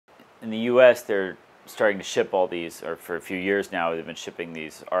in the US, they're starting to ship all these, or for a few years now, they've been shipping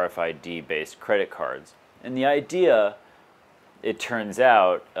these RFID-based credit cards. And the idea, it turns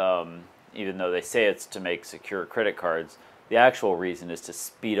out, even though they say it's to make secure credit cards, the actual reason is to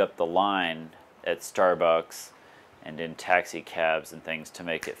speed up the line at Starbucks and in taxi cabs and things to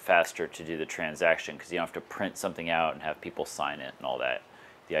make it faster to do the transaction, because you don't have to print something out and have people sign it and all that.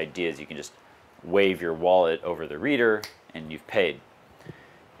 The idea is you can just wave your wallet over the reader and you've paid.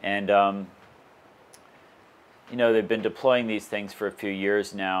 And you know, they've been deploying these things for a few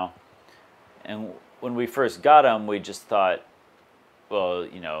years now, and when we first got them, we just thought, well,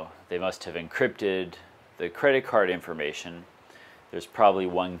 you know, they must have encrypted the credit card information. There's probably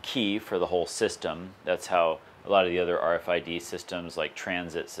one key for the whole system. That's how a lot of the other RFID systems, like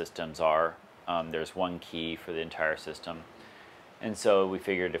transit systems, are. There's one key for the entire system. And so we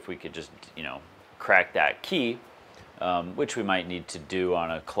figured if we could just, you know, crack that key, which we might need to do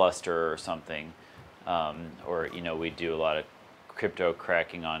on a cluster or something, or, you know, we do a lot of crypto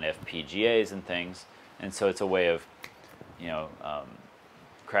cracking on FPGAs and things. And so it's a way of, you know,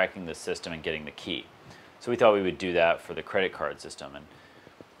 cracking the system and getting the key. So we thought we would do that for the credit card system. And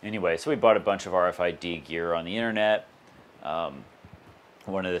anyway, so we bought a bunch of RFID gear on the internet.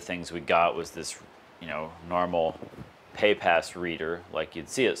 One of the things we got was this, you know, normal PayPass reader like you'd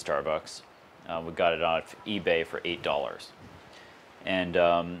see at Starbucks. We got it on eBay for $8. And,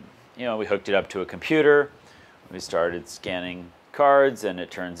 you know, we hooked it up to a computer. We started scanning cards, and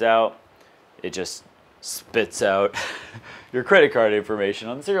it turns out it just spits out your credit card information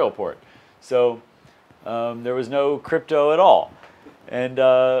on the serial port. So there was no crypto at all. And,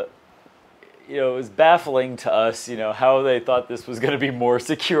 you know, it was baffling to us, you know, how they thought this was going to be more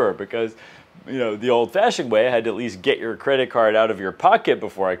secure, because, you know, the old-fashioned way, I had to at least get your credit card out of your pocket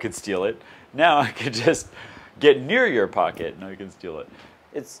before I could steal it. Now I could just get near your pocket and I can steal it.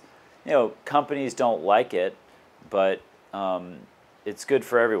 It's, you know, companies don't like it, but it's good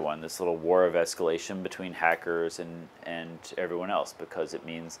for everyone, this little war of escalation between hackers and everyone else, because it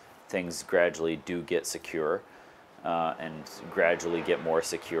means things gradually do get secure and gradually get more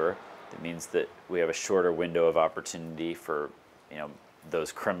secure. It means that we have a shorter window of opportunity for, you know,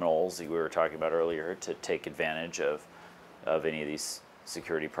 those criminals we were talking about earlier to take advantage of any of these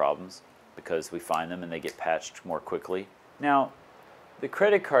security problems, because we find them and they get patched more quickly. Now, the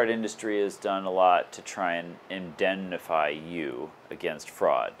credit card industry has done a lot to try and indemnify you against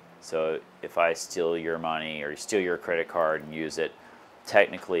fraud. So if I steal your money or steal your credit card and use it,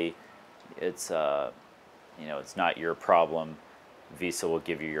 technically it's you know, it's not your problem. Visa will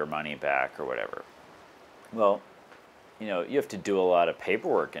give you your money back or whatever. Well, you know, you have to do a lot of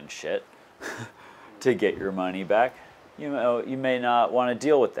paperwork and shit to get your money back. You know, you may not want to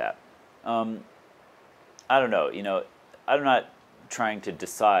deal with that. I don't know, you know, I'm not trying to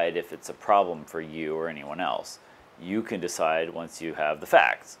decide if it's a problem for you or anyone else. You can decide once you have the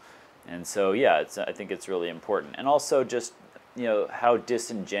facts. And so, yeah, I think it's really important. And also just, you know, how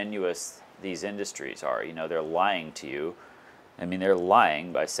disingenuous these industries are. You know, they're lying to you. I mean, they're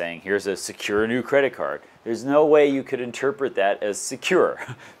lying by saying, here's a secure new credit card. There's no way you could interpret that as secure.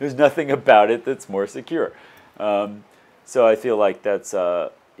 There's nothing about it that's more secure. So I feel like that's,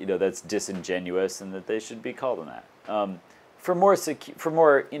 you know, that's disingenuous, and that they should be called on that. For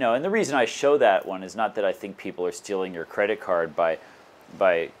more, you know, and the reason I show that one is not that I think people are stealing your credit card by,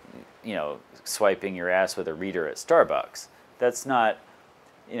 you know, swiping your ass with a reader at Starbucks. That's not,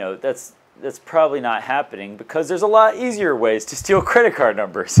 you know, that's probably not happening, because there's a lot easier ways to steal credit card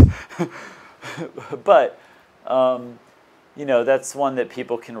numbers. But, you know, that's one that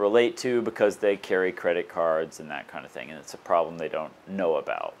people can relate to because they carry credit cards and that kind of thing, and it's a problem they don't know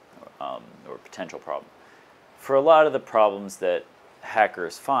about, or a potential problem. For a lot of the problems that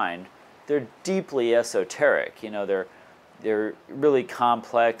hackers find, they're deeply esoteric. You know, they're really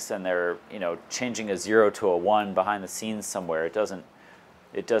complex, and they're, you know, changing a 0 to a 1 behind the scenes somewhere. It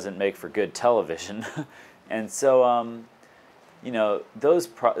doesn't make for good television. And so, you know, those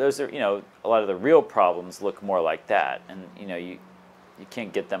are, you know, a lot of the real problems look more like that. And, you know, you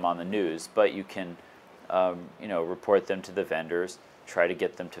can't get them on the news, but you can, you know, report them to the vendors, try to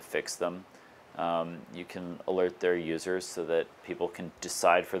get them to fix them. You can alert their users so that people can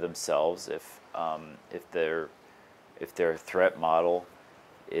decide for themselves if their threat model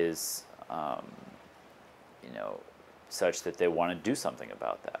is, you know, such that they want to do something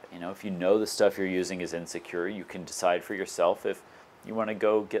about that. You know, if you know the stuff you're using is insecure, you can decide for yourself if you want to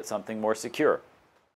go get something more secure.